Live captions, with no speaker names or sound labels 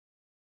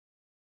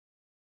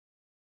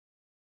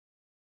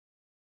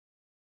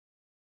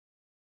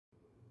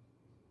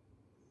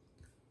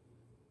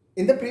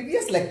In the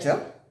previous lecture,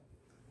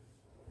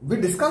 we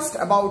discussed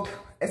about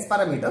S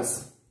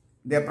parameters,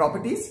 their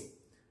properties,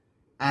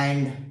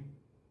 and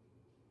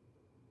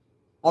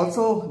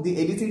also the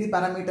ABCD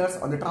parameters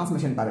or the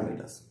transmission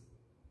parameters.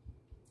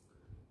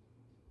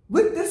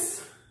 With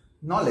this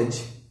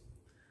knowledge,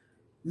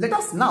 let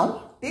us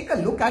now take a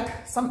look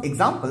at some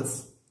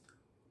examples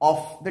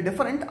of the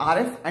different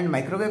RF and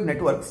microwave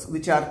networks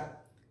which are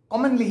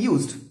commonly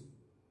used.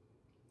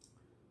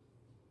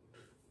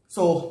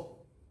 So,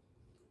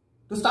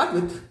 to start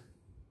with,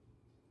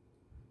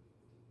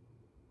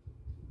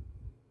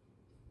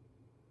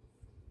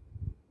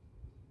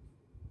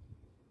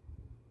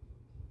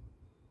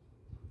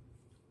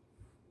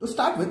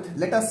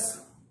 let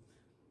us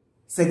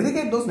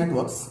segregate those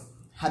networks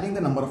having the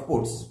number of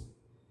ports.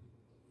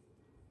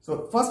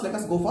 So first let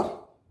us go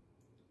for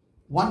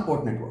one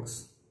port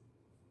networks.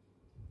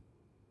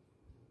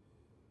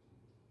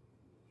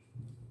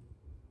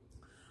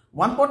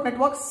 One port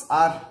networks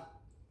are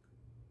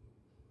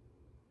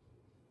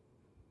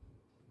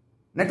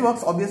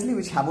networks obviously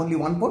which have only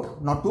one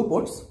port, not two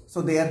ports.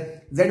 So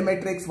their Z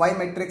matrix, Y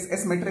matrix,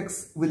 S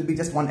matrix will be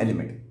just one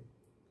element.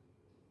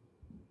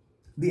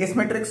 The S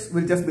matrix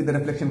will just be the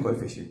reflection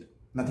coefficient,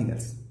 nothing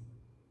else.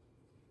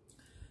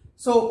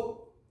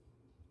 So,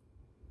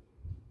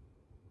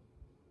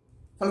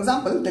 for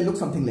example, they look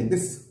something like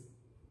this.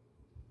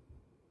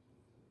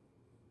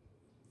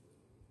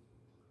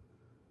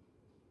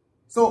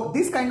 So,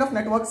 these kind of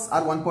networks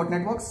are one port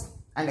networks,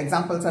 and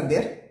examples are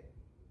there.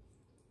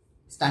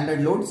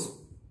 Standard loads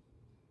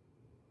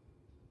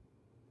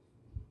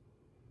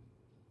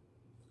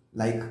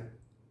like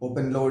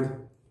open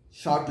load,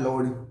 short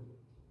load,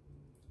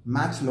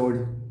 match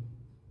load,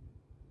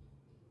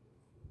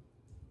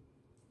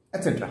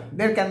 etc.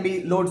 There can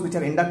be loads which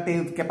are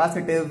inductive,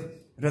 capacitive,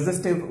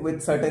 resistive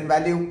with certain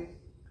value.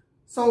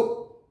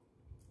 So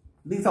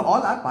these are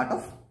all are part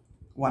of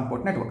one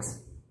port networks.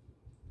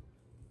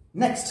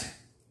 Next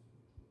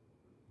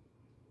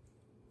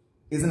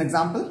is an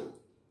example.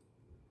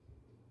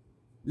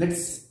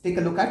 Let's take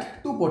a look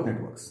at two port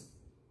networks.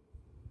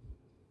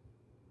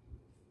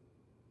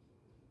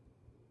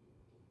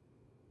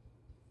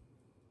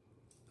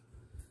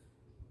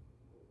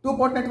 Two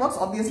port networks,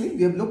 obviously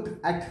we have looked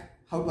at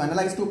how to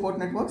analyze two port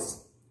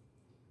networks,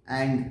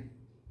 and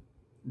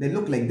they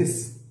look like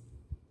this.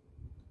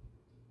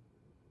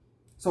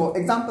 So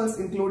examples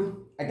include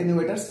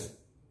attenuators.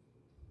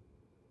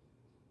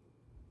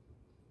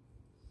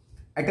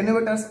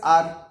 Attenuators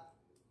are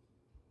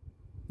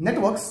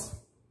networks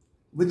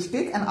which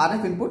take an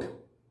RF input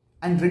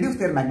and reduce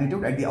their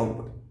magnitude at the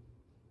output.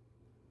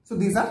 So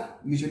these are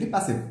usually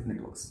passive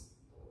networks.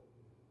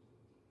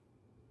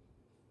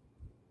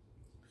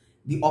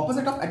 The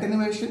opposite of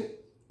attenuation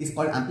is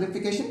called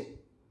amplification.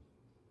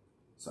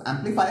 So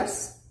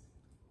amplifiers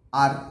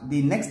are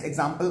the next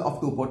example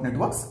of two port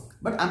networks,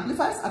 but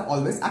amplifiers are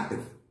always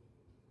active.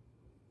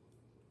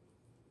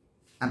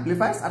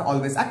 Amplifiers are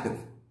always active.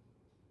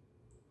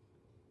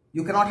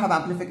 You cannot have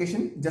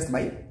amplification just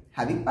by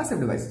having passive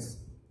devices.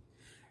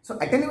 So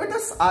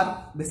attenuators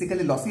are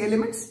basically lossy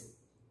elements.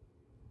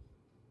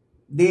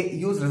 They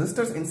use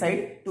resistors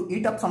inside to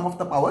eat up some of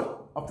the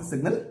power of the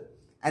signal,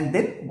 and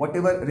then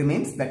whatever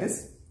remains, that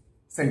is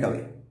sent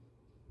away.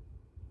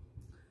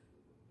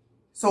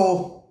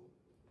 So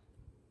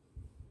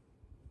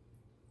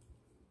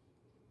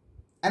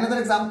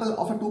another example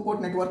of a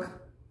two-port network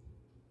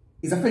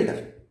is a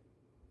filter.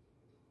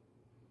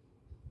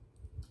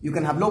 You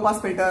can have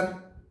low-pass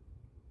filter,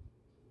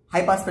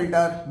 high-pass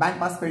filter,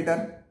 band-pass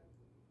filter.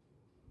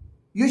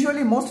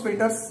 Usually most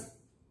filters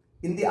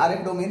in the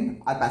RF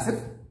domain are passive,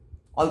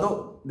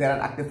 although there are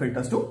active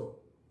filters too.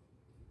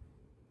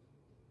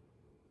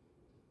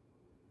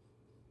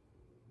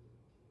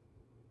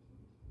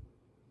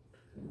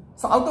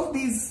 So out of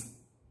these,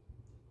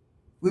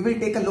 we will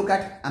take a look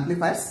at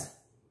amplifiers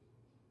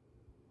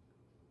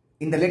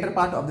in the later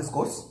part of this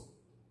course.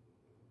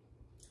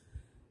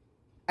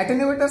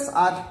 Attenuators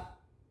are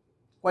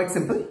quite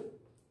simple.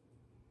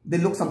 They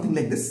look something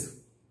like this.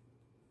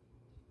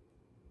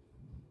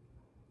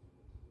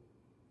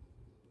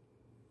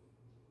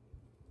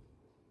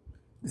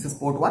 This is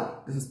port 1,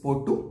 this is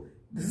port 2.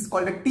 This is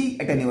called a T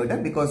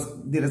attenuator because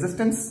the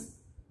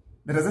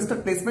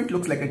resistor placement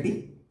looks like a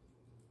T.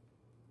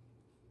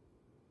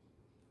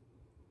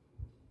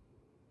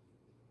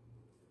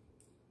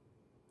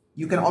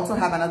 You can also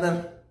have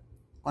another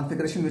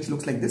configuration which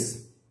looks like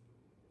this.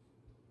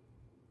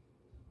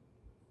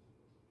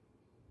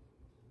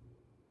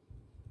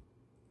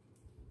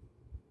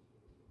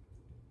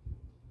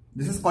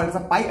 This is called as a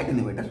pi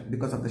attenuator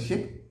because of the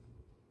shape.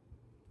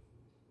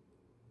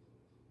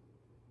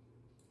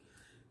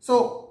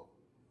 So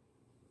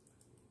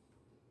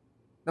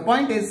the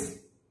point is,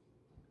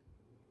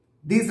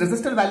 these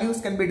resistor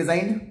values can be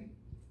designed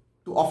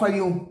to offer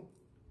you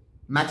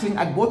matching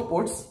at both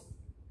ports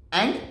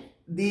and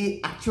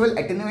the actual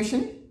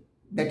attenuation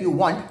that you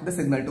want the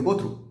signal to go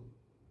through.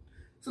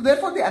 So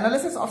therefore the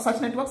analysis of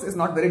such networks is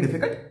not very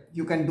difficult.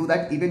 You can do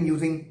that even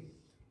using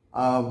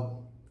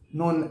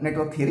known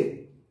network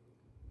theory.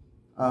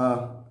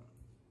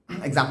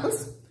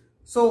 examples.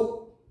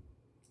 So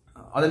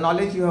all the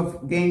knowledge you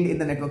have gained in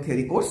the network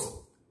theory course,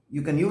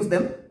 you can use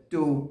them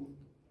to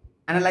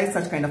analyze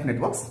such kind of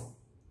networks.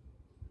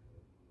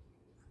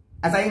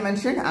 As I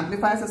mentioned,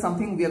 amplifiers is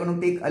something we are going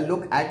to take a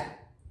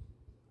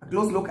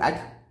close look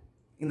at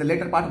in the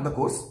later part of the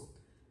course.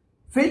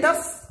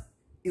 Filters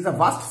is a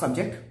vast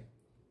subject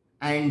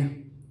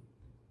and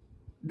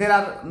there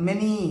are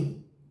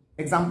many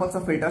examples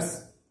of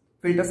filters.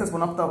 Filters is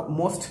one of the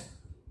most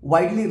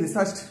widely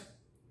researched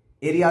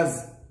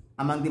areas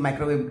among the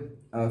microwave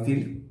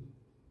field.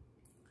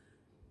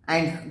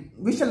 And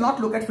we shall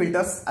not look at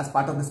filters as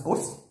part of this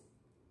course.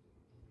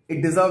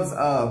 It deserves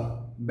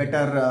a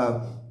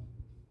better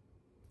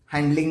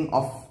handling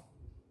of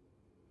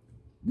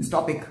this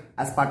topic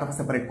as part of a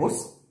separate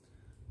course.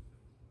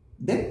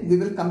 Then we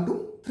will come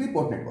to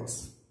 3-port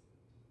networks.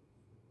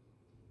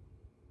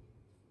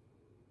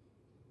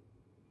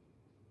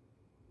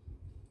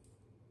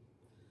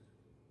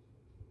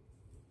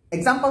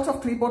 Examples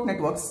of 3-port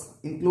networks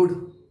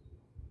include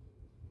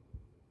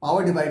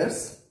power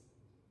dividers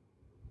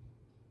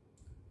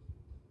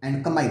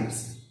and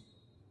combiners.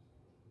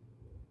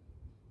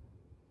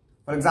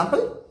 For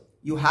example,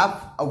 you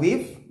have a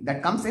wave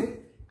that comes in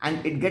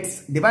and it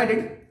gets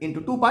divided into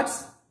 2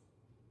 parts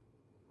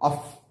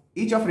of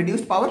each of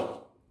reduced power.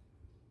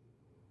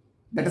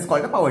 That is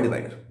called a power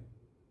divider.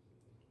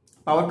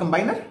 Power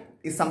combiner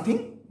is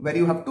something where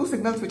you have 2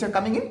 signals which are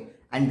coming in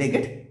and they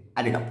get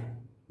added up.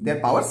 Their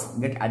powers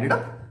get added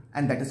up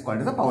and that is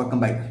called as a power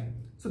combiner.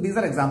 So these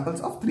are examples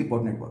of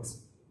 3-port networks.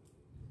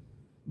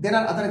 There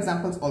are other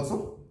examples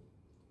also.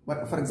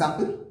 For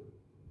example,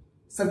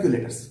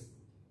 circulators.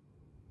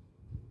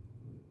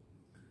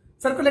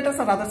 Circulators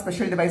are rather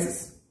special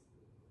devices.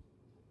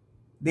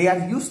 They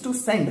are used to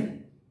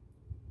send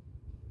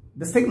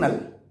the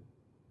signal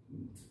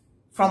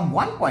from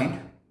one point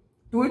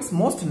to its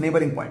most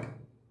neighboring point,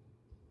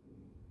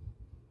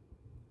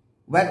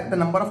 where the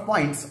number of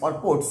points or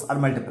ports are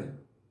multiple.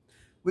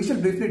 We shall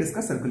briefly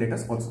discuss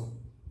circulators also.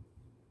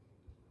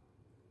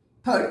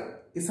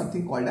 Third is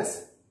something called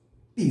as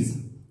Ts.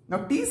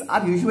 Now Ts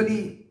are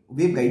usually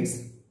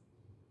waveguides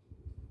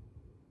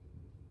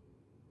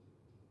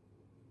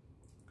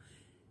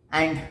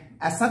and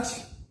as such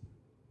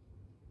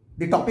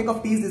the topic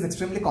of Ts is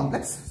extremely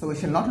complex, so we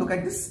shall not look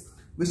at this.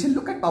 We shall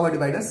look at power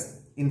dividers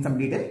in some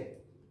detail.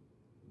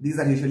 These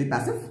are usually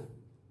passive.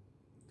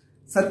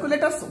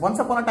 Circulators once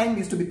upon a time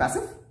used to be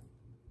passive.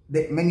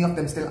 Many of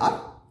them still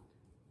are.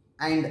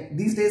 And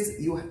these days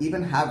you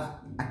even have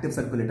active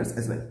circulators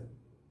as well.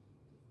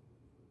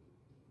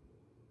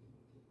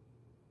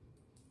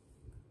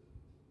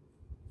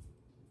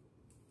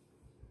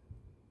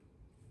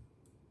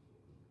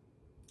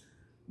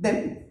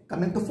 Then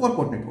coming to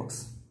 4-port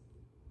networks.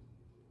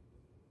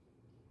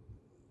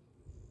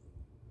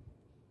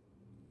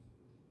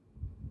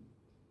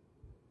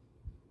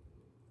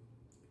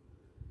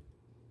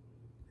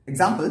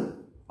 Example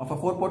of a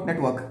 4-port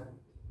network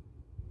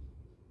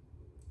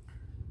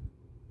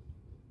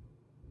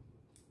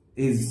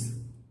is,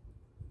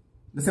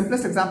 the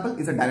simplest example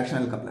is a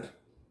directional coupler.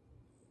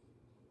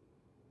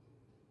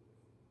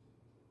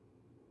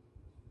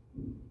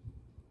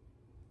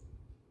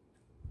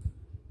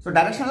 So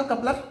directional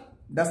coupler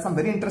does some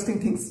very interesting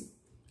things,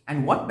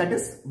 and what that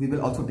is we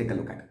will also take a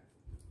look at.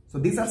 So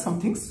these are some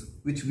things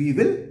which we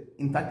will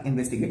in fact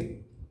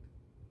investigate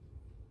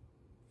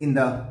in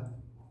the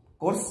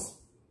course,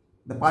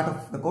 the part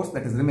of the course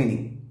that is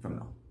remaining from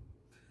now.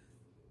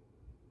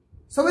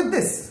 So with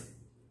this,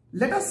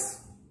 let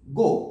us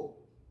go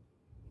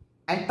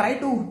and try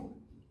to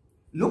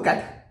look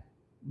at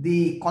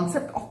the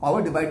concept of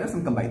power dividers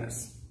and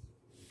combiners.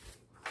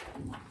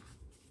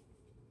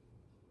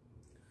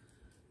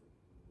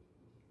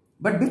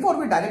 But before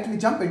we directly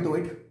jump into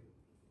it,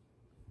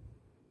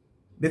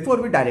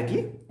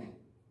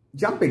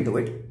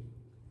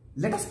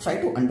 let us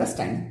try to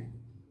understand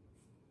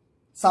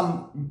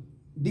some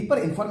deeper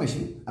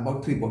information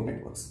about 3-port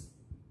networks.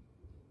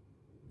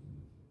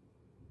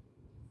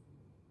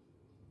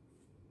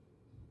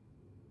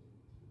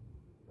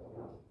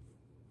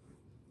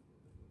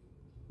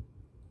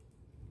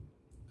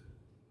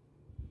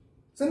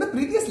 So in the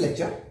previous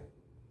lecture,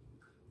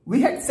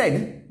 we had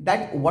said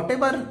that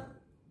whatever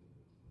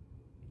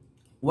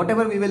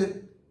we will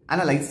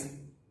analyze,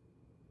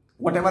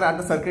 whatever are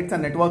the circuits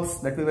and networks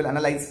that we will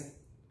analyze,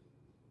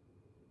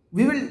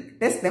 we will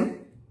test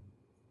them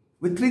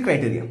with 3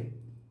 criteria.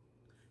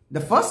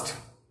 The first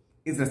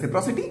is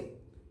reciprocity,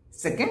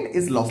 second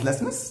is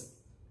losslessness,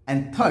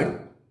 and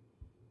third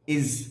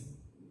is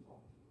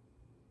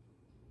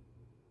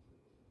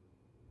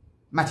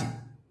matching,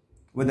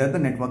 whether the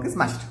network is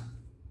matched.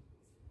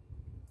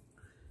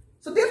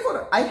 So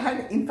therefore, I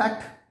had in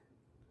fact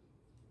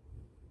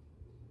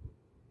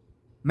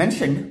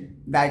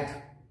mentioned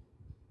that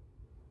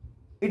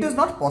it is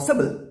not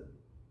possible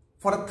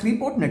for a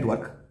 3-port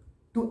network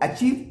to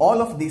achieve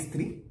all of these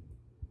 3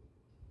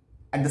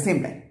 at the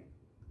same time.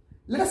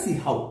 Let us see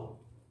how.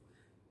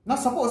 Now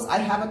suppose I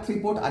have a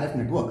 3-port RF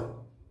network,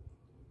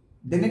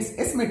 then its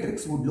S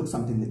matrix would look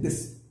something like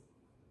this.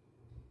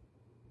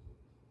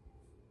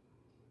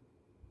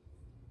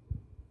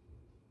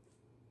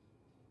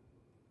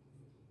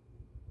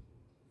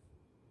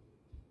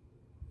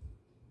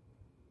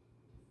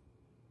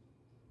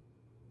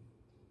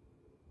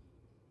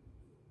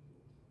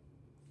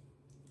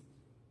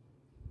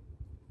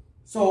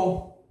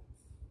 So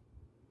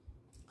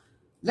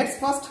let's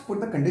first put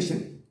the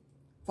condition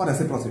for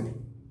reciprocity.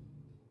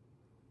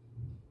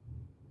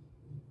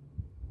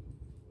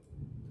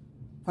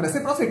 For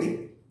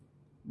reciprocity,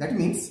 that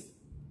means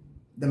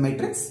the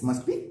matrix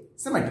must be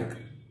symmetric.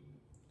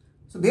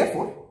 So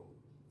therefore,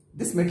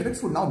 this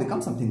matrix would now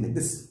become something like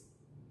this.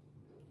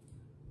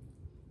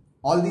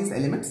 All these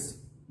elements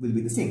will be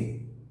the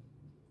same.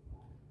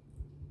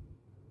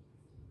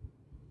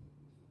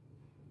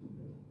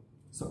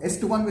 So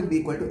S21 will be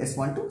equal to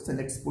S12. So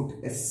let's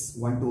put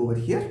S12 over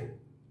here.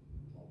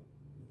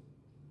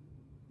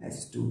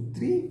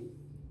 S23.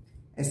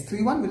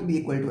 S31 will be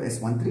equal to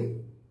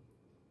S13.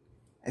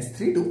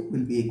 S32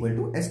 will be equal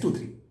to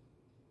S23.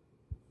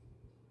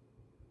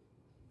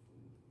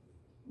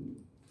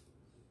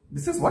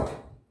 This is what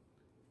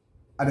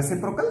a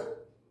reciprocal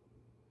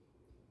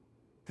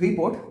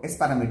 3-port S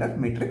parameter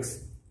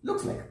matrix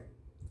looks like.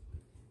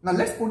 Now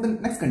let's put the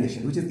next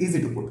condition, which is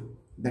easy to put,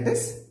 that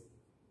is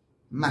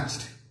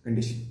matched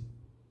condition.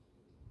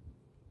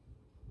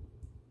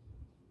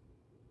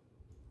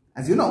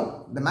 As you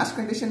know, the matched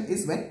condition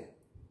is when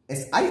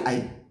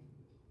Sii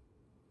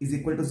is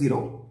equal to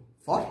 0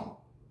 for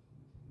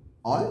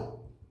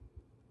all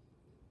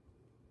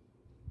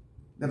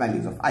the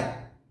values of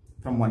I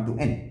from 1 to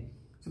n.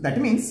 So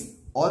that means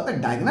all the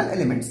diagonal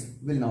elements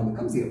will now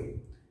become 0.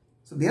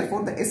 So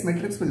therefore the S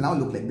matrix will now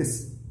look like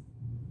this.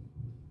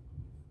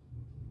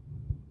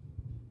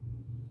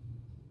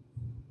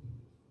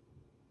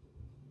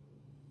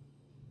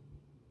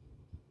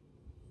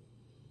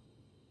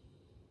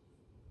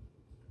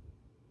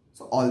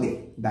 So all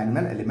the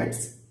diagonal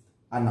elements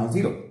are now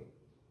 0.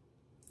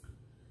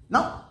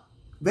 Now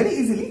very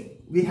easily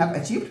we have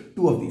achieved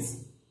 2 of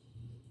these.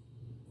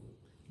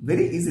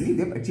 Very easily we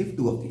have achieved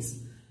 2 of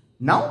these.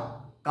 Now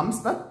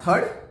comes the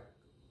third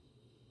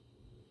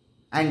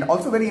and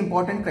also very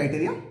important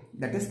criteria,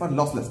 that is for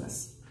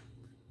losslessness.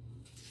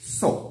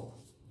 So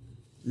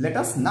let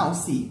us now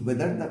see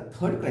whether the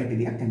third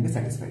criteria can be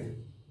satisfied.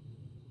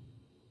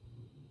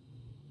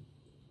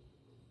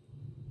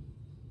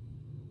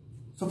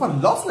 So for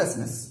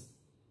losslessness,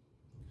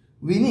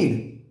 we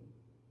need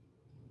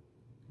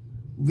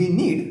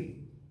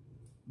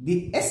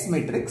the S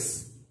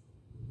matrix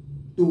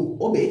to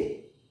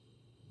obey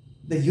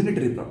the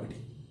unitary property.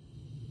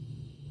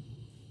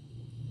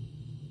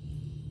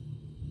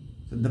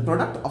 So the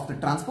product of the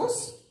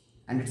transpose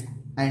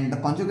and the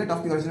conjugate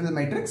of the original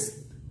matrix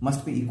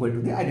must be equal to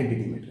the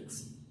identity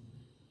matrix.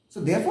 So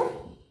therefore,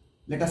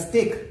 let us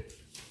take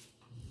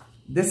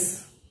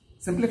this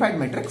simplified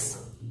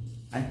matrix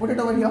and put it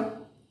over here.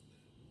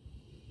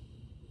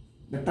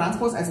 The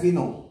transpose, as we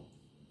know,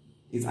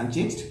 is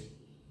unchanged.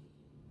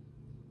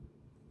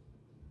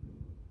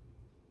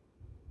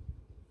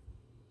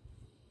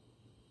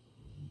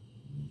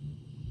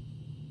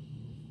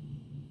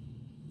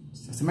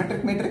 So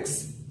symmetric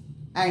matrix.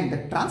 And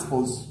the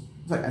transpose,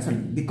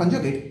 the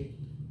conjugate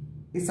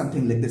is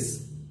something like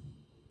this.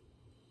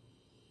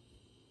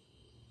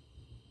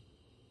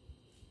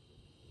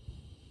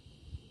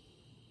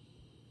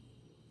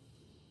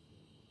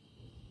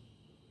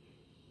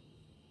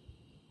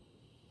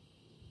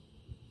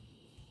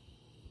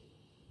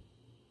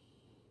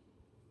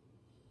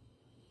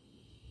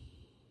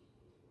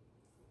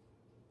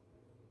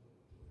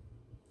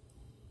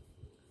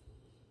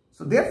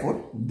 So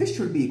therefore, this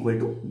should be equal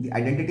to the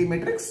identity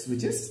matrix,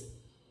 which is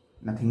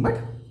nothing but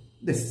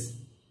this.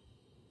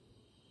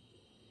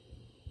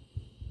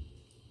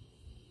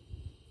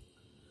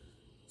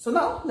 So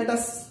now let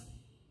us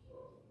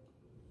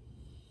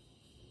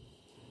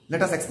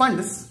expand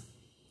this.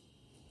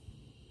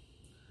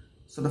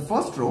 So the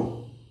first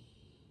row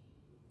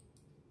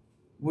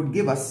would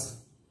give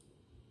us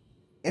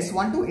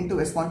S12 into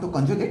S12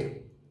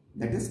 conjugate,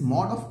 that is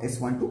mod of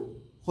S12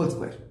 whole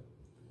square,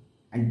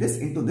 and this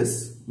into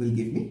this will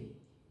give me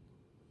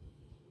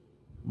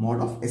mod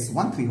of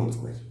S13 whole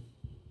square.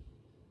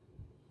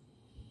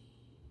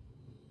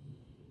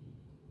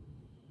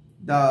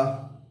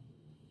 The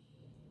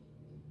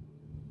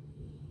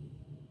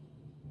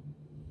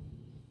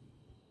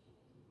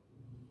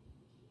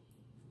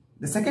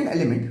second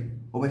element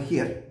over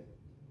here,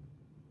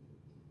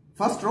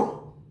 first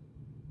row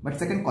but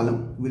second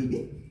column, will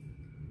be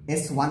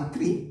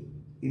S13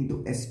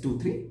 into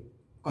S23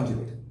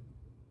 conjugate,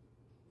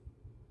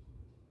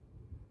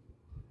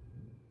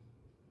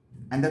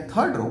 and the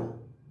third row,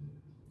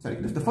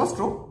 the first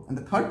row and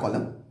the third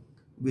column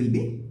will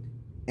be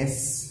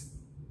S12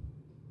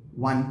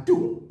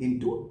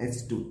 into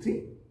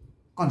S23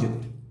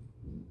 conjugate.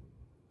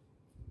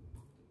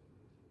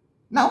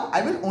 Now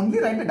I will only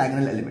write the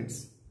diagonal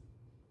elements.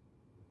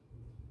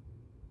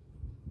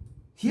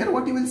 Here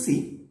what you will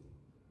see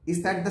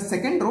is that the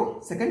second row,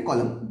 second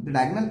column, the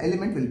diagonal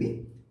element will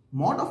be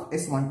mod of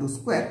S12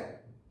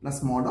 square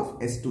plus mod of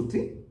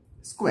S23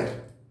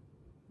 square.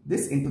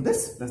 This into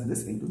this plus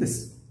this into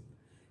this.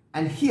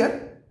 And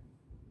here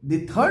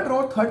the third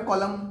row, third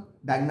column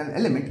diagonal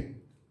element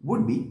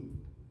would be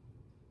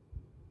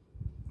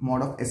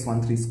mod of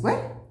S13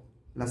 square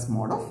plus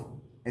mod of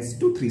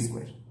S23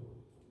 square.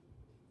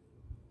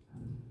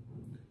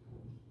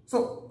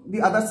 So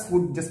the others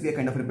would just be a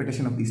kind of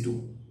repetition of these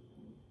two.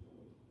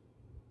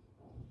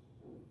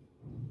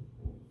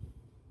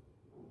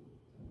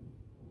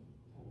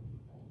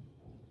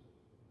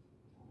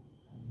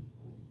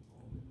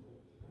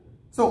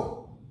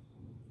 So,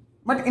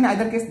 but in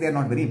either case, they are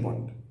not very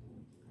important.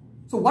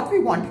 So what we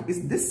want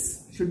is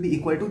this should be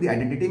equal to the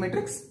identity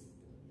matrix.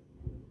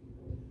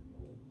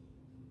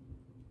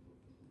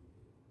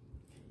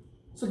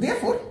 So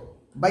therefore,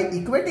 by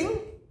equating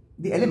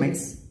the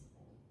elements,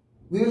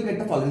 we will get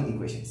the following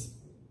equations.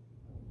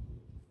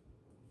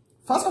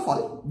 First of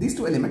all, these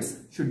two elements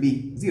should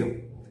be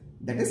 0.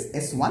 That is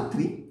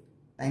S13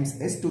 times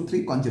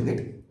S23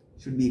 conjugate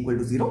should be equal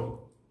to 0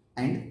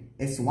 and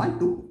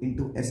S12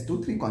 into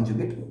S23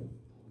 conjugate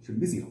should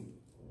be 0.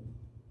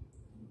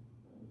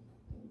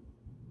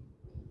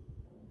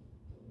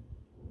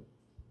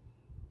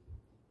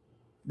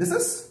 This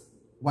is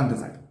one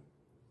result.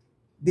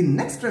 The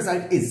next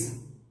result is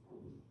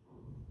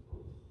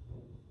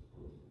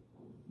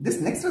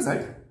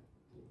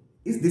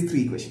these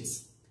three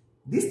equations.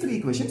 These three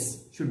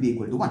equations should be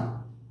equal to 1.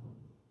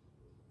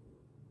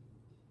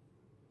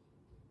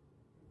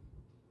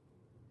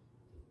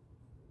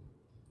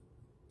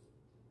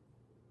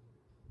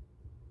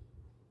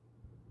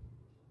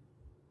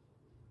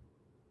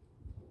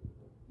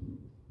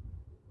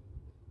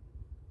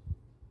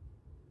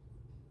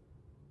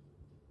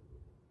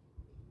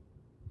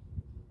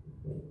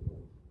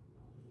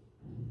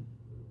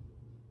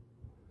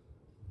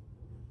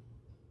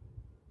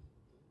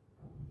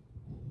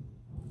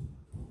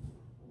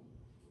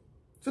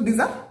 So these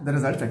are the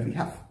results that we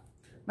have.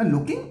 Now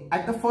looking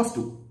at the first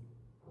two,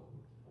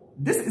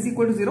 this is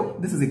equal to 0,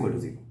 this is equal to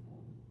 0.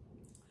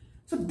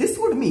 So this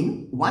would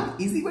mean one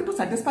easy way to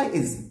satisfy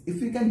is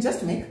if we can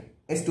just make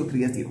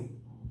S23 as 0.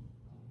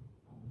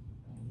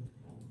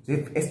 So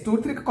if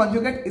S23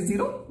 conjugate is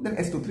 0, then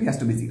S23 has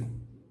to be 0.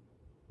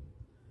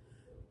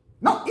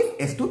 Now if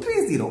S23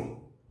 is 0,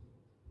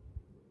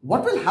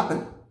 what will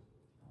happen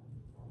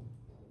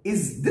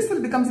is this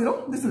will become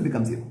 0, this will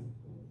become 0.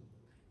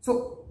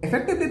 So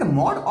effectively the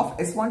mod of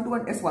S12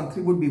 and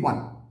S13 would be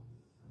 1.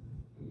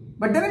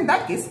 But then in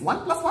that case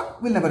 1 plus 1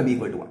 will never be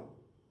equal to 1.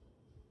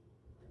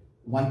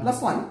 1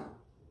 plus 1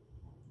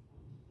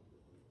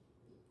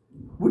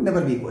 would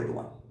never be equal to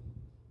 1.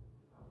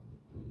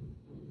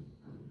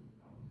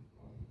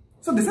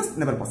 So this is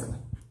never possible.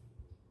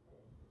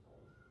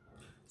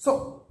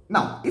 So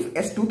now if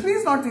S23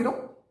 is not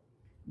 0,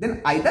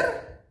 then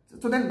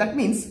then that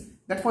means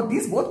that for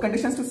these both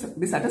conditions to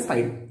be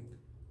satisfied,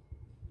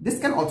 this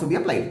can also be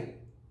applied.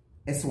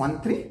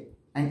 S13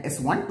 and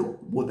S12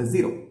 both is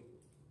 0.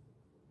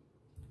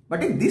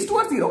 But if these two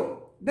are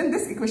 0, then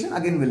this equation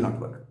again will not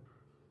work.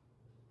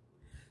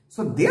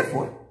 So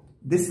therefore,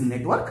 this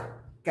network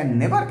can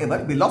never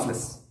ever be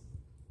lossless.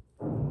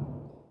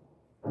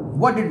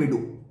 What did we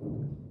do?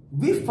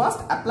 We first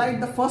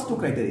applied the first two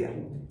criteria,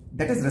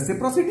 that is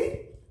reciprocity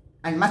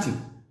and matching,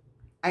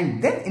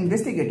 and then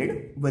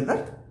investigated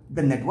whether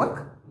the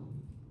network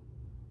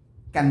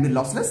can be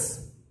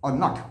lossless or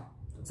not.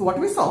 So what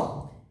we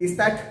saw is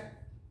that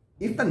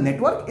if the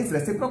network is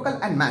reciprocal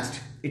and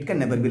matched, it can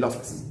never be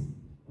lossless.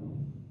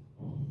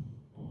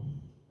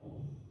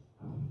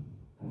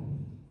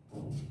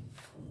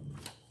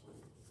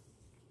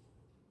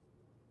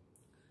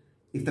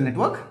 If the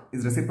network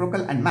is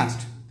reciprocal and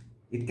matched,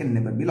 it can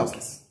never be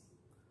lossless.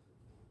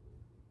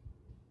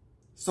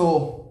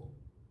 So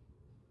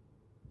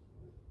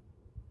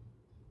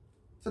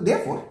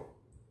therefore,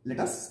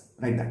 let us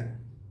write that.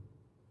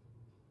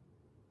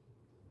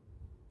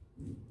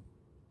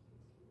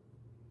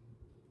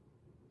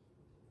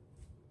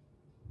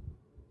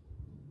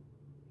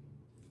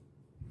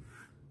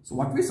 So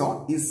what we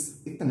saw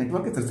is if the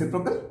network is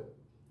reciprocal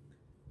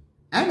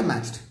and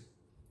matched,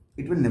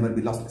 it will never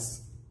be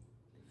lossless.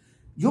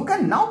 You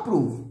can now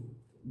prove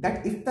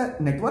that if the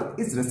network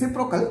is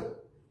reciprocal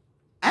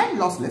and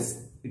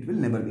lossless, it will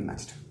never be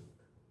matched.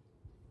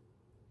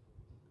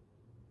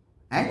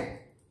 And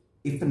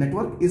if the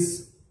network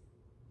is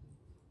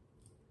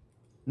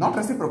not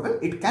reciprocal,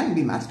 it can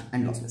be matched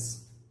and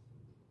lossless.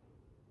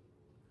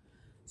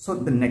 So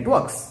the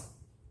networks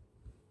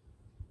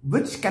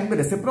which can be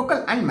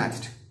reciprocal and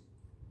matched,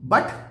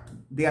 but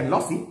they are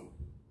lossy,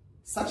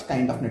 such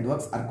kind of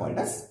networks are called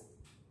as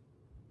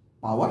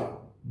power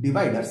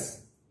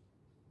dividers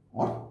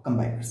or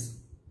combiners.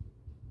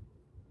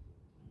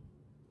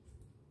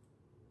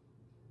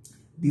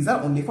 These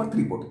are only for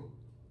 3-port.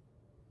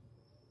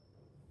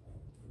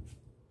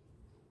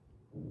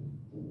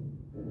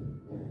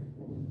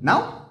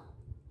 Now,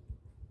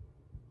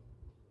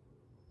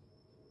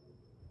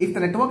 if the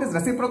network is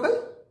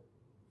reciprocal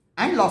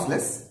and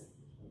lossless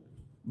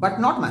but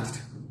not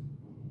matched,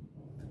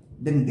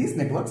 then these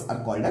networks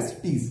are called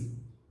as Ts,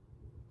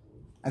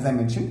 as I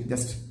mentioned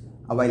just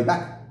a while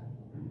back.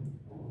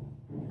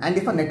 And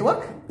if a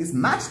network is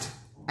matched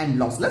and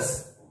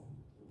lossless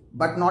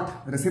but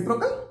not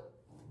reciprocal,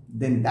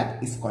 then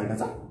that is called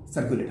as a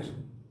circulator.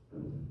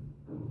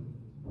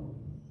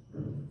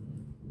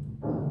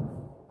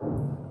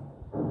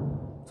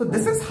 So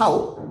this is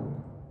how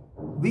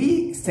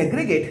we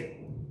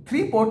segregate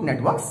 3-port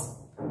networks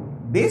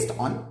based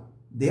on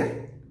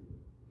their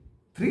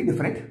 3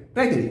 different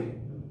criteria.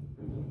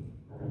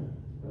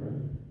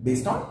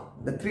 Based on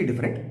the 3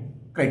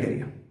 different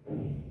criteria.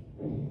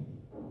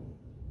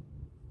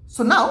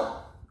 So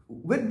now,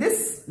 with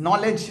this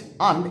knowledge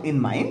armed in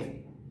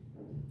mind,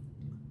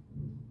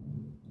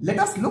 let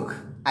us look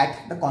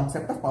at the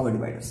concept of power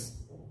dividers.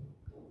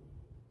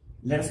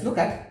 Let us look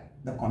at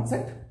the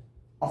concept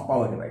of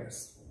power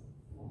dividers.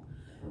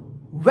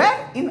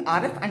 Where in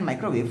RF and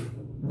microwave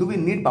do we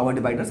need power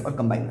dividers or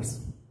combiners?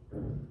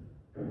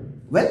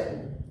 Well,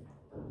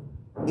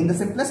 in the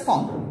simplest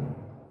form,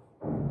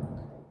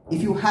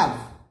 if you have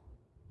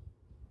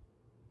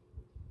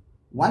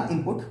one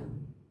input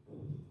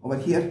over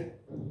here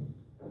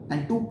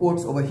and 2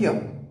 ports over here,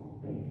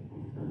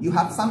 you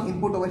have some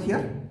input over here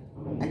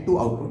and 2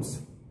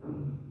 outputs.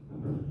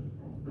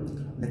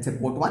 Let's say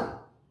port 1,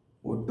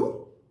 port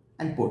 2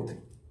 and port 3.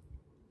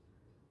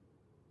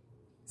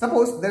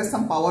 Suppose there is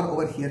some power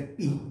over here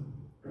P.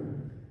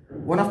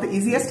 One of the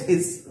easiest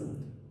is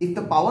if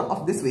the power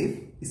of this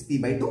wave is P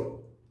by 2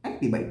 and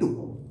P by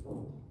 2.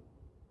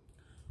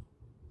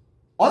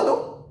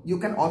 Although you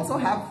can also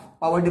have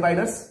power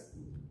dividers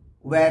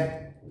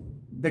where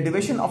the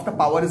division of the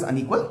power is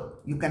unequal.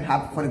 You can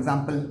have, for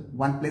example,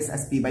 one place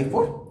as P by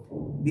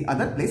 4, the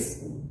other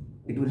place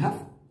it will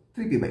have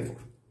 3P by 4.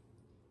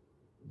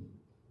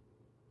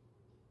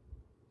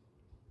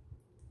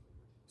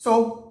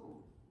 So,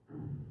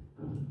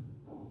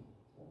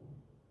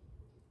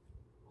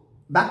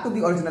 back to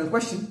the original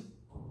question,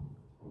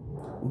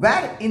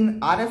 where in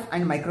RF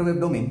and microwave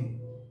domain,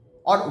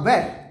 or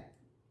where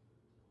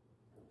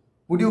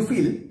would you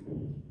feel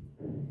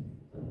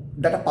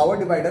that a power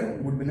divider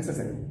would be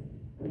necessary?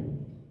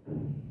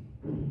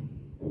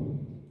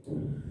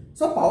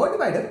 So power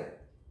divider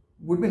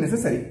would be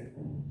necessary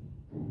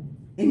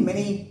in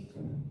many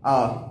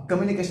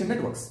communication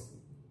networks.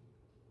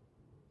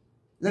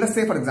 Let us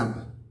say for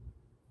example,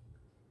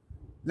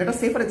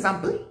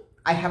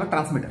 I have a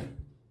transmitter.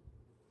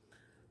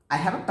 I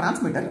have a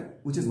transmitter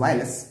which is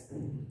wireless,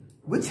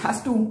 which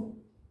has to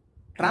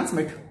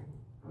transmit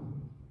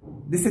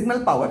the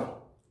signal power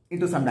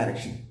into some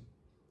direction.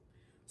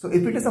 So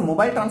if it is a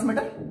mobile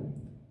transmitter,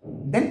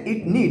 then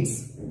it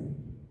needs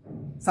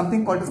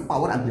something called as a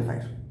power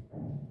amplifier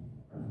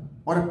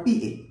or a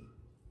PA.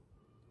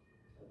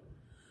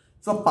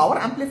 So power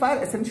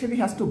amplifier essentially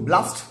has to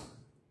blast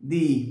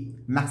the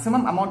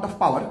maximum amount of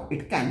power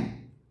it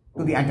can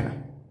to the antenna.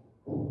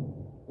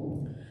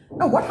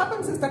 Now what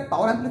happens is that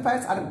power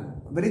amplifiers are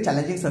very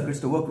challenging circuits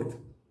to work with.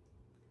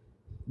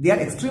 They are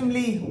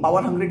extremely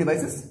power hungry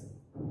devices.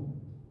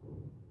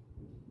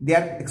 They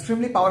are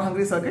extremely power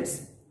hungry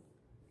circuits,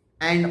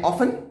 and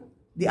often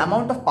the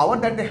amount of power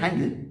that they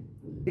handle,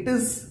 it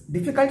is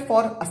difficult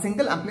for a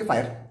single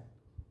amplifier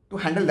to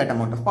handle that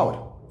amount of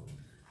power.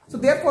 So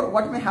therefore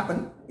what may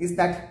happen is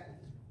that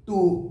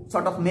to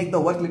sort of make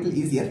the work a little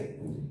easier,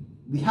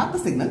 we have the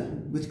signal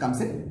which comes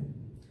in,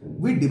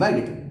 we divide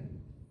it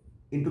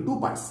into 2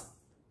 parts,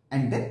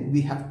 and then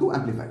we have 2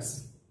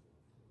 amplifiers,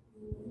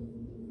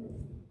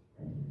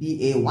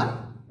 PA1,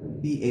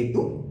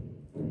 PA2,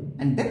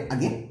 and then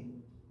again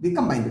we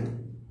combine the 2,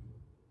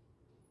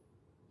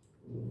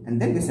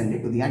 and then we send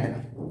it to the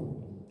antenna.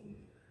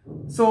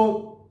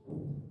 So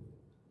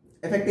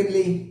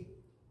effectively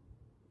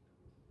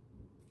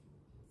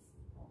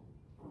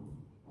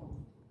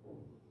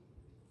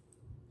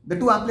the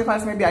 2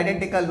 amplifiers may be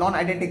identical,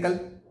 non-identical,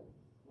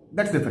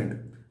 that's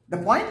different. The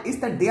point is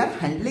that they are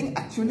handling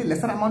actually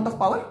lesser amount of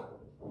power,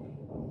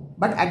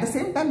 but at the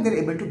same time they are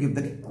able to give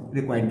the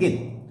required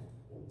gain.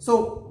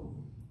 So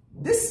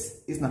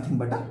this is nothing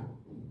but a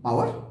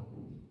power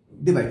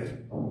divider,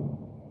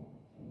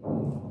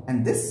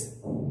 and this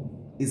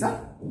is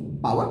a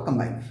power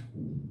combiner.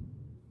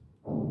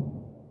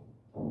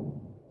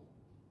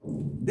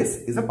 This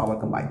is a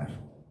power combiner.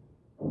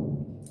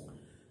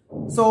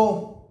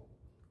 So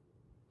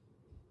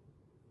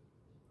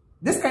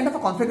this kind of a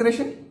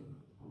configuration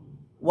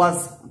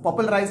was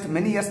popularized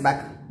many years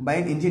back by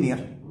an engineer,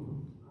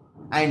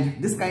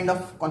 and this kind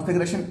of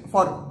configuration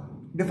for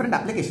different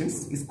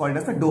applications is called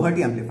as a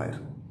Doherty amplifier.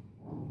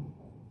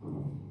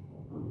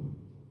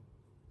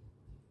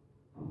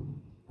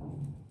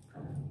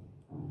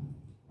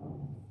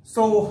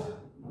 So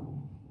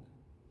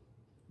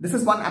this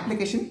is one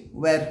application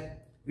where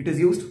it is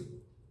used,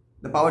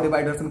 the power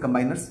dividers and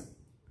combiners.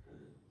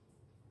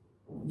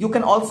 You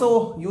can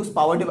also use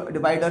power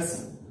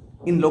dividers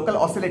in local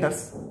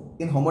oscillators,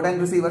 in homodyne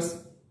receivers.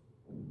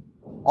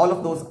 All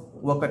of those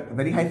work at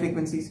very high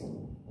frequencies.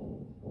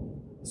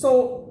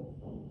 So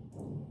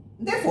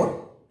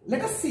therefore,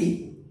 let us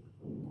see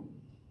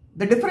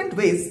the different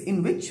ways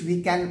in which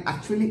we can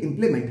actually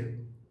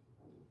implement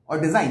or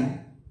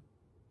design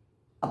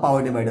a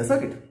power divider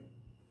circuit.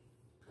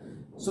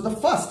 So the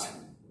first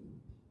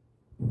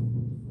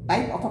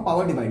type of a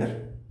power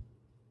divider,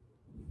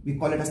 we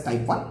call it as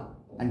type 1,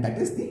 and that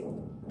is the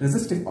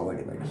resistive power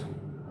divider.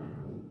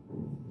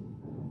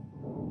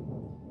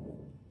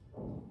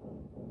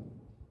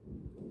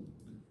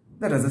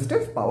 the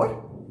resistive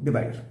power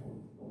divider.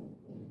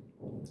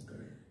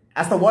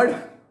 As the word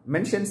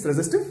mentions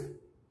resistive,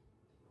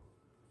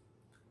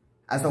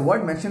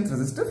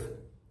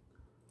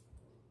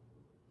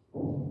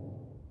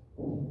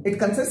 it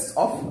consists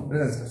of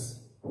resistors.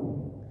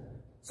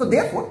 So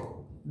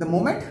therefore, the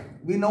moment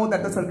we know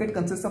that the circuit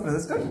consists of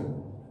resistor,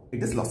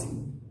 it is lossy.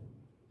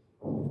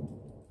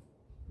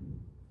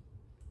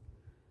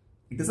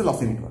 It is a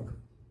lossy network.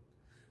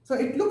 So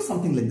it looks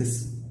something like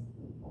this.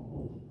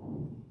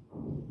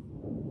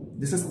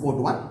 This is port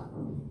 1.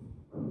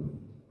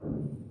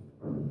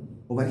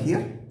 Over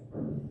here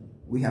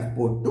we have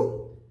port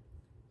 2,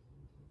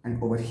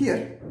 and over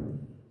here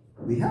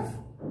we have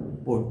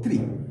port 3.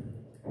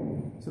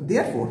 So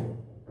therefore,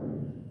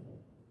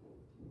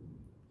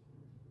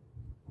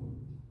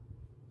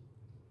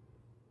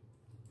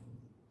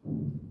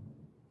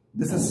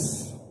 this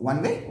is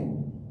one way,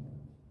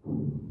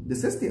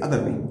 this is the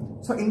other way.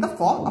 So in the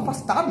form of a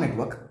star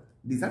network,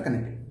 these are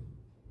connected.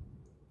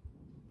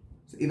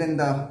 So even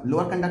the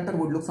lower conductor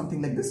would look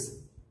something like this,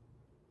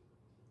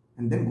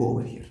 and then go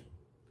over here,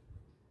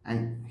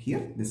 and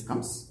here this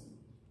comes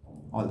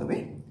all the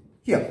way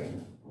here.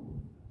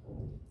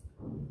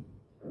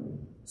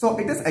 So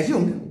it is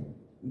assumed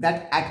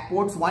that at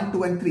ports 1,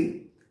 2 and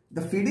 3,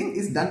 the feeding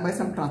is done by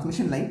some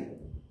transmission line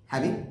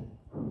having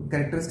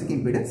characteristic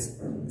impedance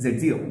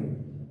Z0.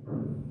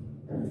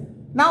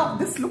 Now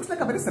this looks like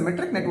a very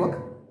symmetric network.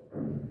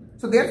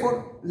 So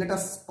therefore, let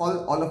us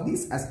call all of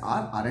these as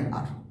R, R and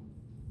R.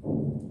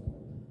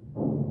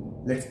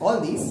 Let's call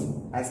these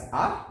as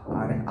R,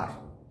 R and R.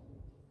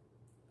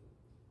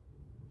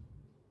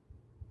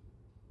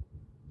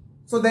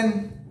 So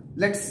then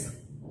let's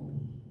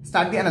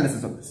start the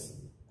analysis of this.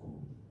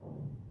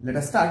 Let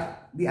us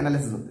start the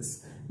analysis of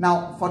this.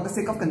 Now, for the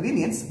sake of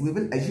convenience, we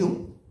will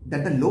assume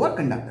that the lower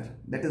conductor,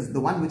 that is the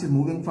one which is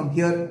moving from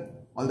here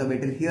all the way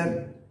till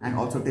here and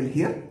also till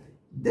here,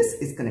 this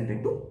is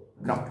connected to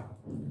ground.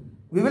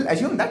 We will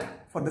assume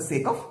that for the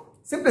sake of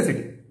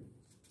simplicity.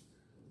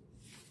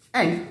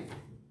 And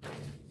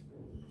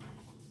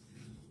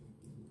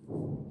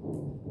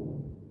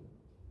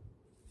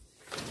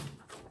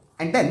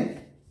then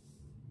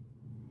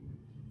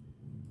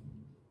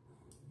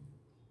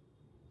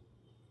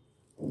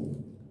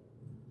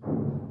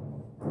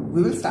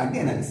we will start the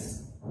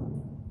analysis.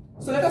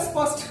 So let us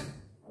first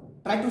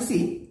try to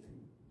see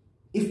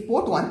if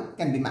port 1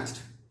 can be matched.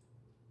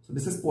 So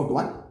this is port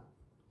 1,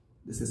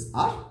 this is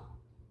R.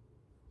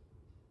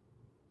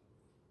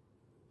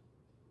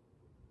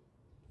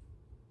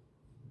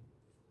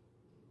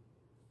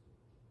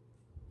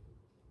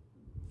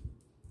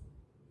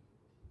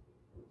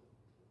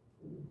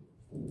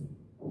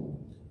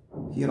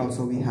 Here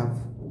also we have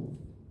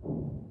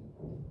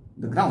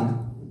the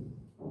ground.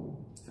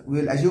 We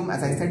will assume,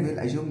 as I said, we will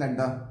assume that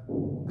the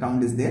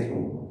ground is there.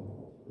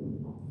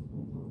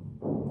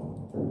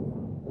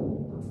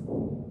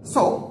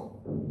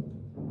 So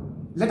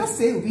let us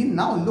say we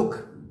now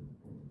look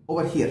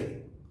over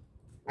here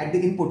at the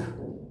input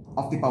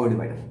of the power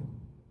divider,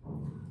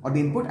 or the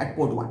input at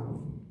port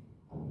 1.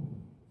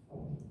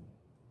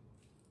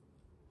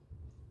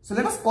 So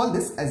let us call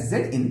this as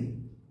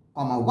Zin,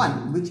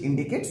 1, which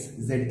indicates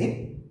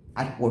Zin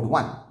at port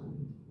 1.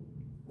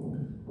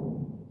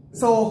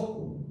 So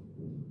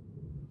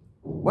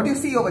what you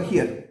see over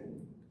here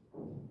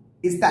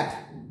is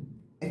that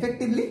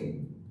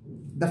effectively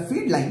the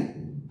feed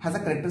line has a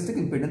characteristic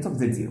impedance of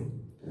Z0.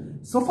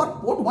 So for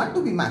port 1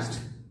 to be matched,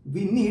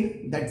 we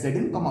need that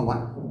Zin,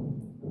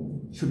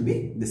 1 should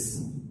be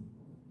this.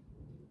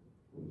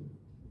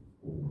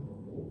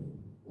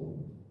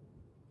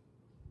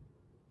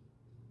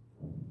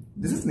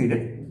 This is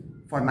needed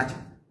for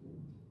matching.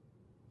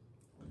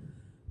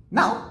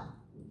 Now,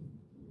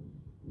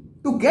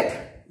 to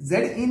get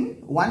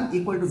Zin 1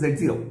 equal to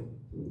Z0,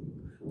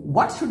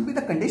 what should be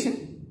the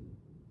condition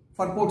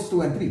for ports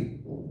 2 and 3?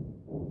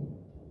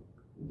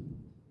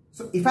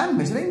 So if I am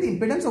measuring the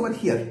impedance over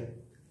here,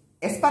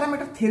 S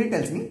parameter theory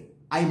tells me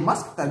I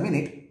must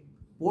terminate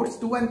ports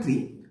 2 and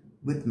 3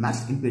 with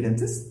matched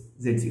impedances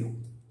Z0.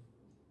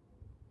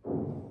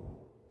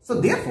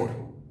 So therefore,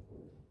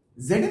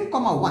 Zin,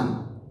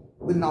 1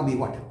 will now be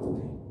what?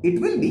 It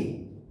will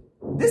be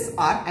this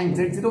R and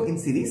Z0 in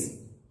series.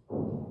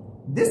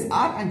 This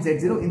R and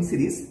Z0 in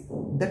series,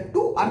 the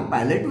two are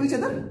parallel to each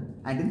other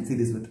and in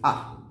series with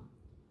R.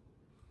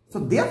 So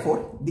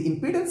therefore, the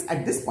impedance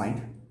at this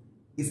point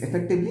is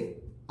effectively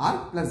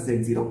R plus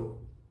Z0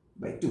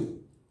 by 2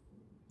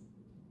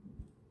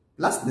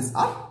 plus this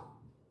R,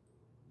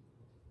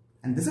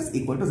 and this is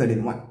equal to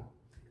Zin1,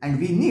 and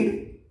we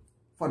need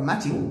for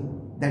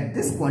matching that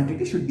this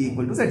quantity should be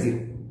equal to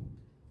Z0.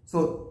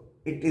 So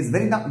it is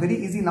very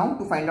easy now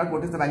to find out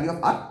what is the value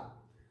of R.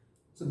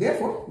 So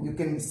therefore, you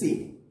can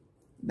see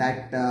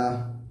that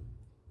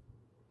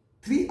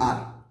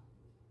 3R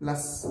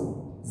plus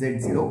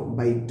Z0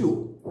 by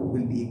 2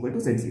 will be equal to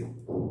Z0.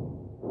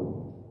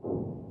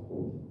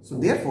 So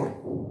therefore,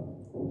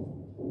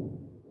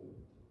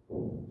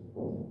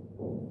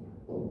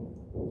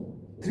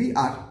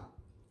 R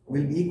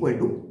will be equal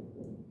to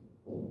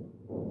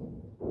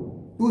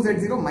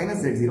 2z0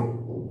 minus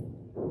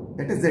z0,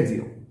 that is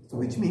z0. So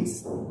which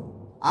means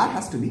R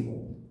has to be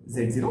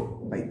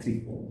z0 by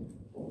 3.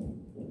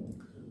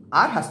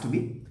 R has to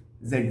be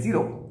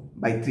z0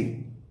 by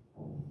 3.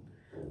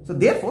 So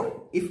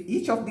therefore, if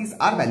each of these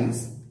R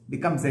values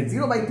becomes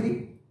z0 by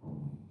 3,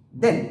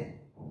 then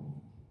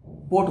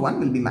port 1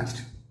 will be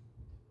matched.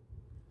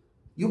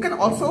 You can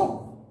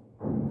also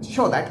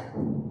show that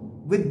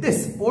with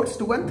this, ports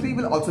 2 and 3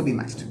 will also be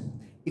matched.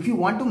 If you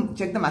want to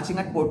check the matching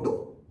at port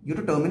 2, you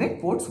have to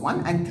terminate ports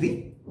 1 and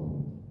 3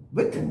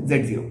 with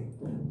z0.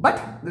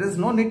 But there is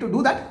no need to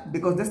do that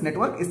because this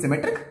network is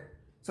symmetric.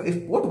 So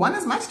if port 1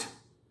 is matched,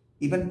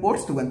 even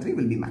ports 2 and 3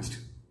 will be matched.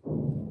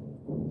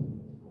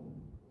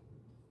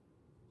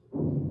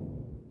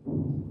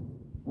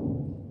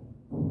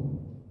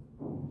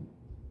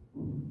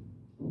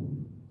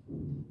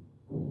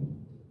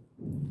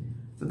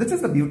 So this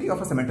is the beauty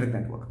of a symmetric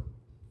network,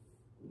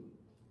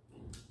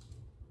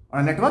 or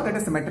a network that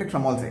is symmetric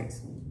from all sides.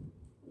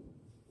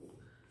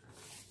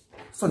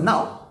 So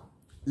now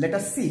let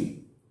us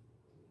see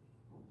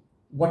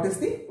what is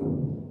the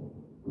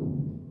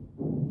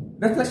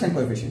reflection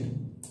coefficient,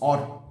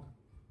 or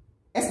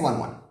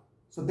S11.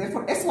 So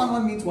therefore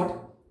S11 means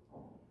what?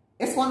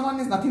 S11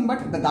 is nothing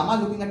but the gamma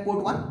looking at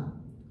port 1,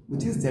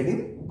 which is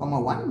Zin,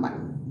 1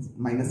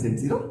 minus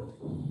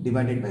Z0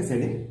 divided by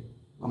Zin,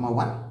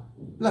 1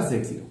 plus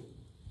Z0.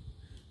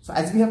 So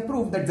as we have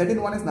proved that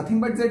Zin1 is nothing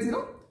but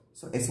Z0,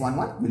 so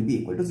S11 will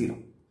be equal to 0.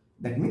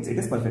 That means it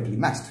is perfectly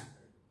matched.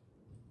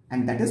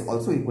 And that is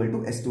also equal to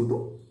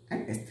S22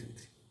 and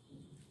S33.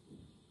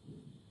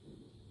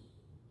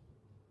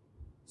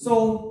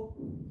 So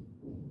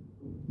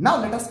now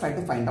let us try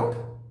to find out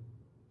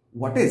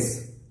what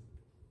is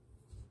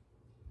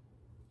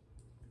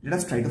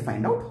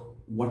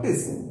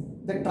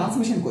the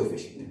transmission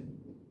coefficient,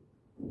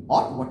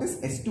 or what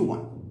is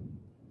S21.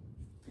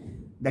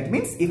 That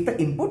means if the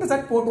input is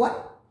at port 1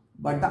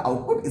 but the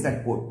output is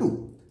at port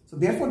 2. So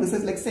therefore this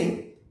is like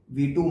saying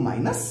V2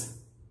 minus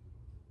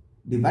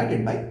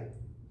divided by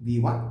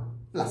V1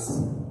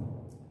 plus,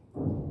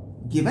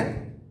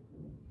 given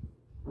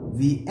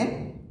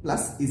Vn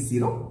plus is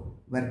 0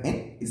 where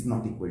n is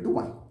not equal to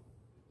 1.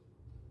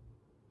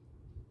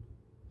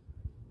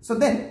 So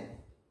then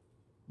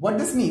what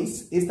this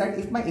means is that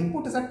if my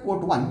input is at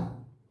port 1,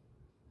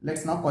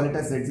 let's now call it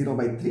as Z0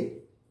 by 3,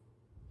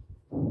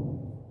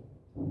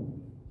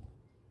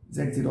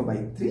 Z0 by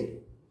 3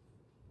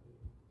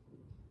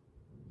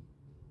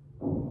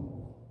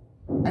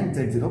 and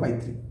Z0 by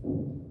 3.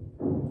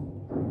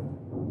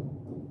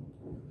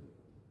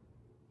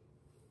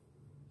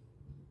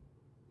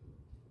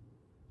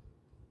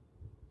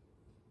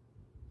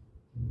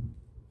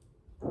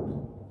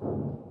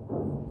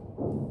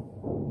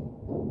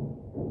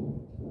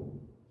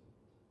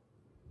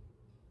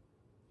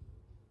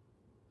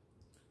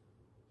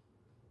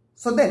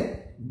 So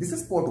then this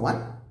is port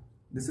 1,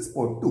 this is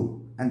port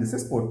 2 and this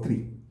is port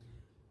 3.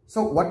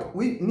 So what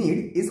we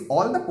need is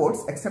all the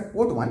ports except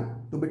port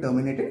 1 to be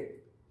terminated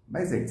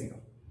by Z0.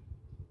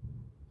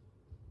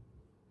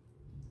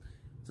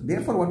 So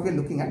therefore what we are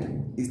looking at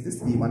is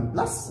this V1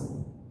 plus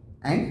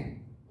and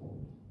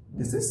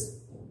this is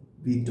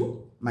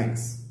V2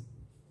 minus.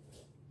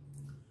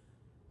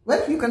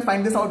 Well, you can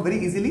find this out very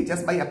easily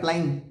just by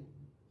applying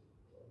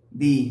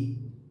the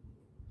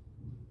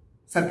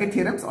circuit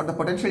theorems or the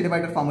potential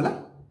divider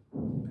formula.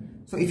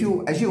 So if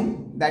you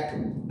assume that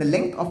the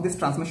length of this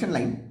transmission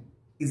line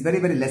is very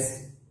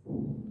less,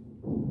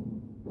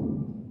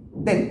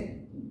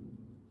 then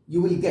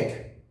you will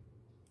get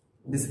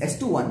this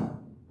S21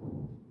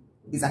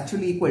 is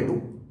actually equal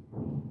to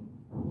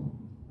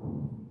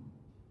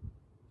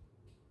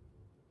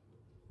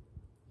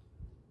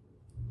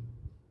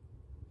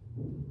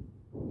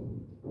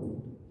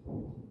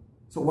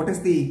what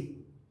is the,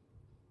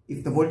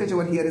 if the voltage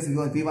over here is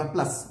V1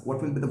 plus,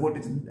 what will be the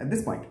voltage at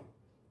this point?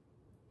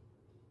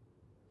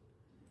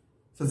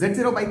 So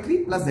Z0 by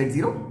 3 plus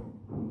Z0,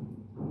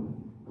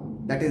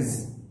 that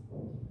is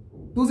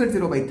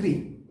 2Z0 by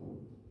 3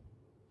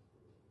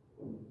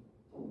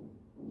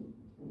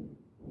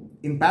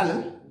 in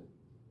parallel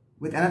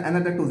with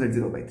another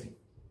 2Z0 by 3.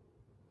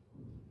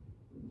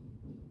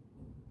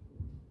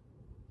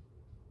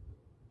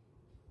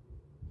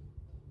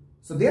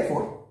 So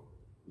therefore,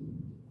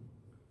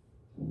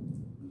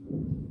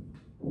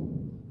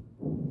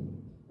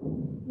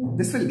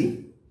 this will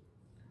be,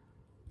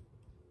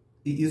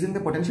 using the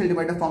potential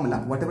divider formula,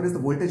 whatever is the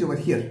voltage over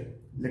here,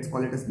 let's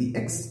call it as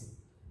Vx,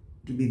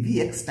 it will be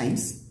Vx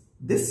times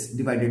this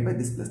divided by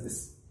this plus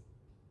this.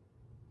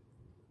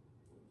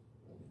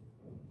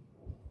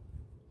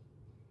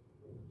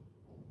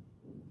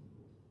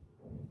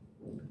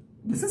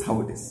 This is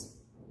how it is.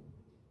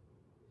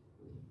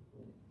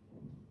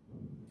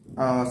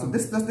 So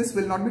this plus this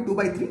will not be 2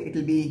 by 3, it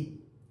will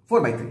be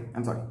 4 by 3.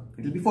 I'm sorry,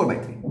 it will be 4 by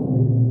 3.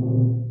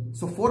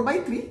 So 4 by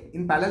 3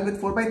 in parallel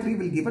with 4 by 3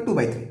 will give a 2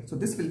 by 3. So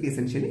this will be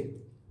essentially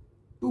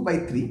 2 by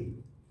 3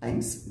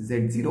 times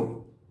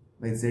Z0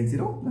 by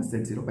Z0 plus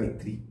Z0 by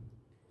 3.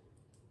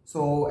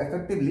 So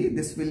effectively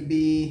this will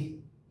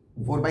be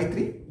 4 by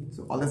 3.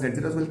 So all the z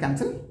zeros will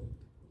cancel.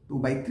 2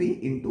 by 3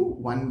 into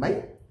 1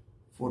 by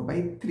 4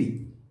 by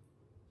 3.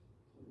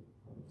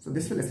 So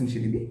this will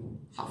essentially be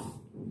half.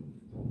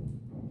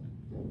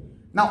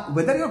 Now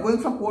whether you are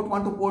going from port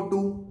 1 to port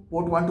 2,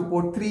 port 1 to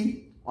port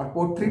 3 or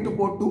port 3 to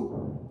port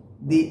 2,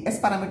 the S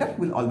parameter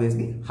will always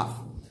be half.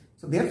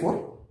 So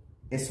therefore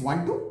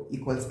S12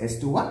 equals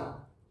S21,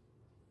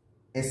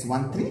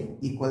 S13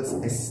 equals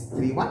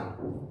S31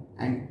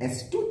 and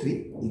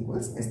S23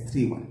 equals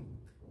S31,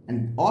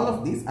 and all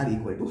of these are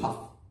equal to half.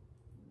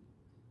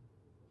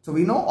 So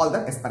we know all the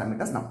S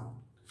parameters now.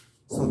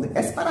 So the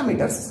S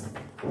parameters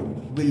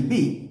will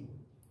be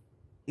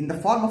in the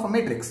form of a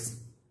matrix,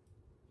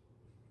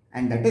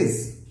 and that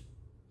is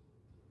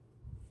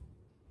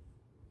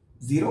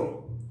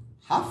 0,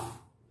 half,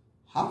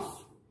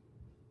 half,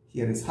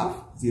 here is half,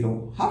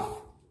 0, half,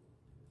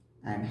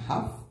 and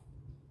half,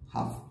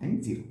 half,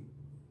 and 0.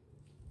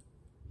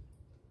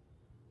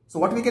 So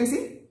what we can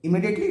see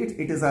immediately,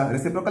 it is a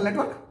reciprocal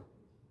network,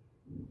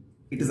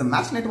 it is a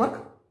matched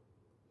network,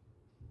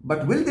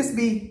 but will this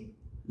be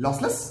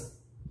lossless?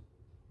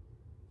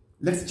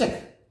 Let's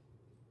check.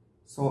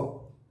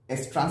 So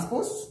S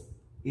transpose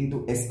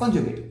into S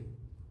conjugate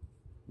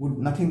would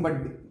be nothing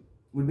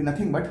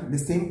but the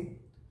same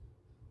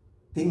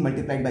thing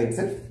multiplied by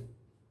itself.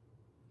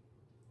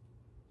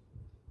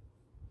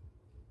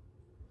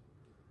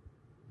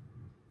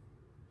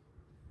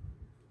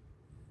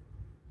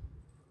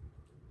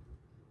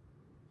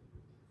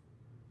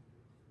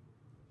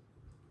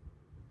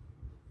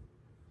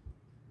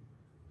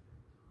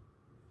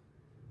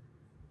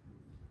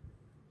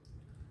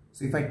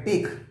 So if I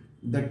take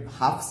the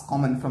halves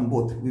common from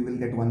both, we will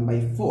get 1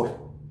 by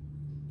 4.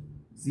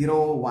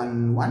 0,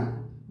 1,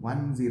 1,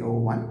 1, 0,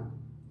 1,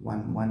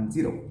 1, 1,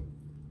 0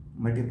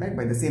 multiplied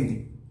by the same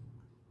thing.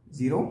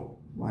 0,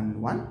 1,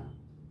 1,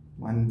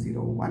 1,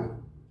 0,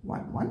 1,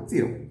 1, 1,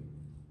 0.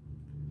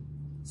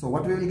 So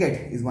what we will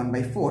get is 1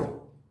 by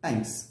 4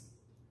 times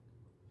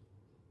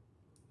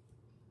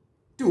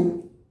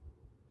 2,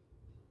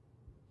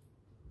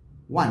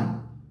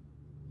 1,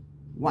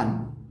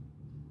 1.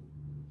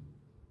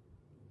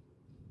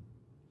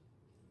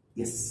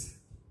 Yes.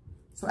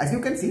 So as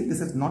you can see,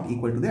 this is not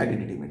equal to the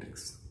identity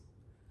matrix.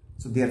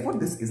 So therefore,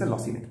 this is a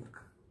lossy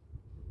network.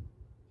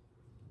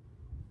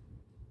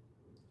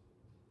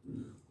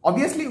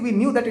 Obviously, we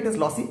knew that it is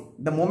lossy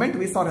the moment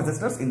we saw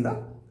resistors in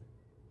the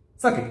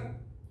circuit.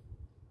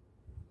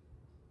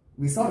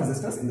 We saw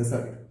resistors in the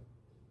circuit.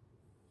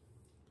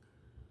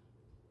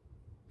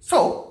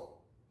 So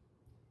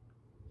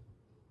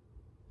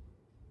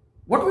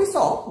what we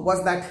saw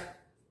was that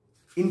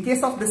in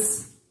case of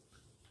this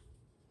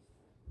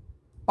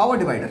power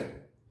divider,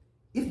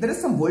 if there is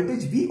some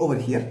voltage V over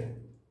here,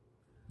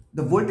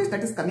 the voltage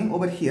that is coming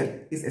over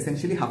here is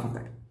essentially half of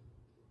that,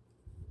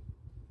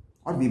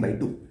 or V by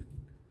 2.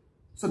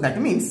 So that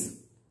means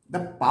the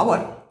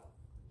power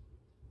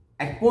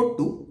at port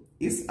 2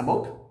 is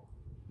about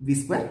V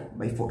square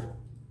by 4.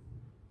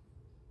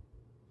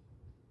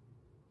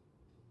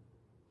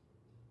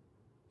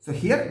 So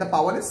here the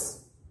power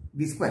is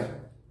V square.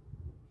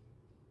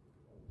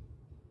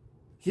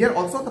 Here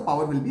also the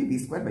power will be V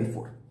square by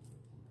 4.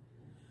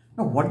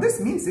 Now what this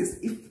means is,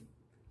 if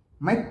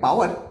my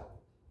power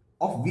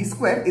of V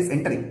square is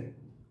entering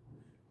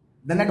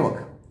the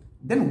network,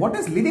 then what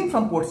is leaving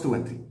from ports 2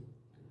 and 3?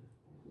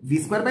 V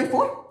square by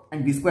 4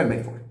 and V square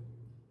by 4.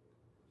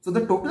 So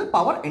the total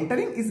power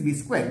entering is V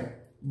square,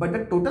 but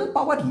the total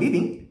power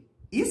leaving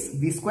is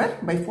V square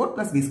by 4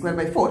 plus V square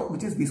by 4,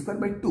 which is V square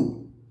by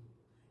 2.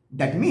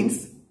 That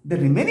means the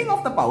remaining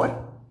of the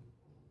power,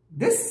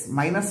 this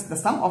minus the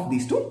sum of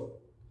these two,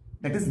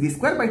 that is V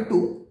square by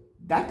 2,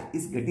 that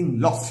is getting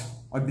lost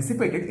or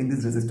dissipated in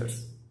these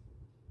resistors.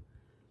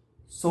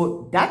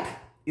 So that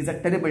is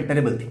a terrible,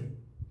 terrible thing.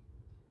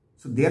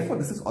 So therefore,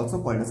 this is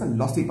also called as a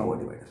lossy power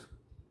divider.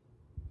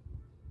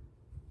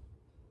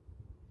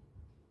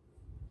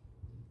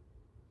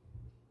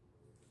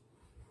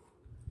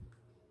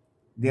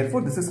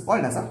 Therefore, this is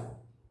called as a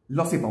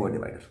lossy power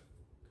divider.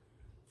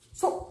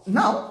 So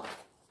now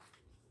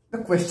the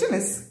question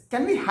is,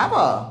 can we have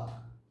a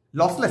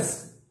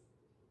lossless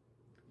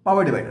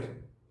power divider?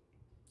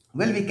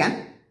 Well, we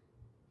can,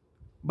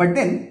 but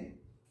then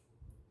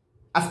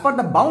as per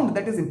the bound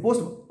that is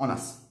imposed on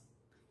us,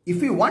 if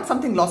we want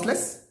something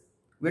lossless,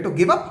 we have to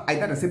give up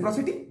either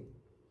reciprocity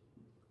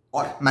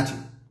or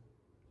matching.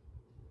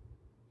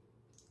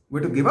 We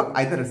have to give up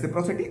either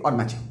reciprocity or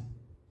matching.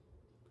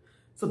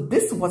 So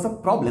this was a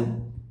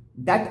problem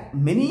that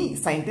many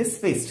scientists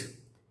faced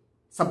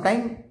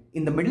sometime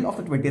in the middle of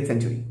the 20th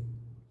century,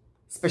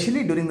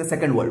 especially during the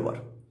Second World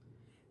War.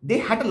 They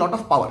had a lot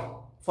of power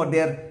for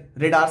their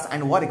radars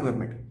and war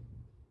equipment.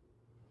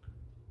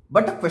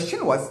 But the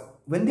question was,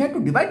 when they had to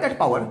divide that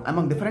power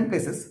among different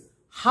places,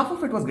 half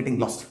of it was getting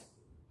lost.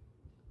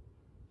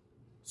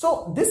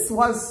 So this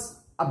was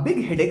a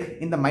big headache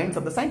in the minds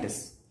of the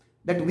scientists,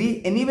 that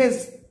we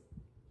anyways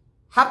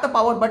have the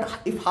power, but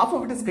if half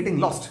of it is getting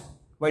lost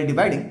while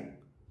dividing,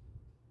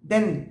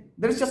 then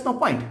there is just no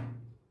point.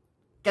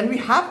 can we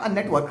have a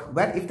network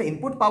where if the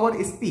input power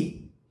is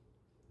P,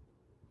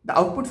 the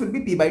outputs will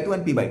be P by 2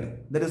 and P by 2.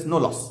 There is no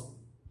loss.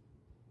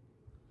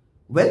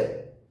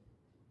 Well,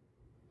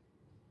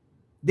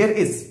 there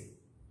is.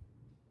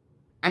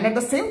 And at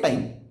the same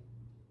time,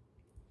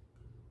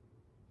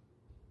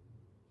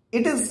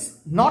 it is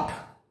not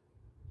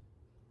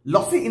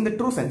lossy in the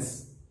true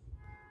sense.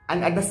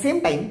 And at the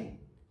same time,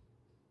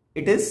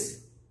 it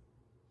is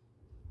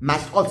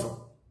matched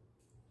also.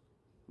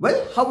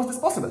 Well, how is this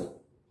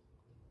possible?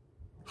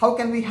 How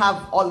can we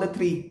have all the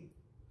three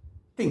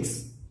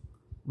things?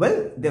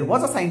 Well, there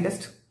was a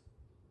scientist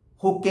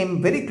who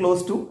came very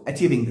close to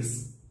achieving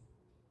this.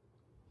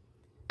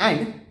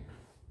 And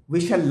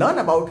we shall learn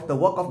about the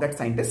work of that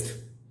scientist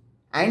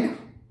and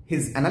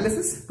his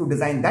analysis to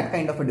design that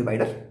kind of a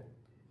divider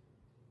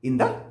in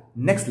the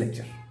next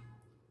lecture.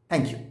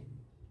 Thank you.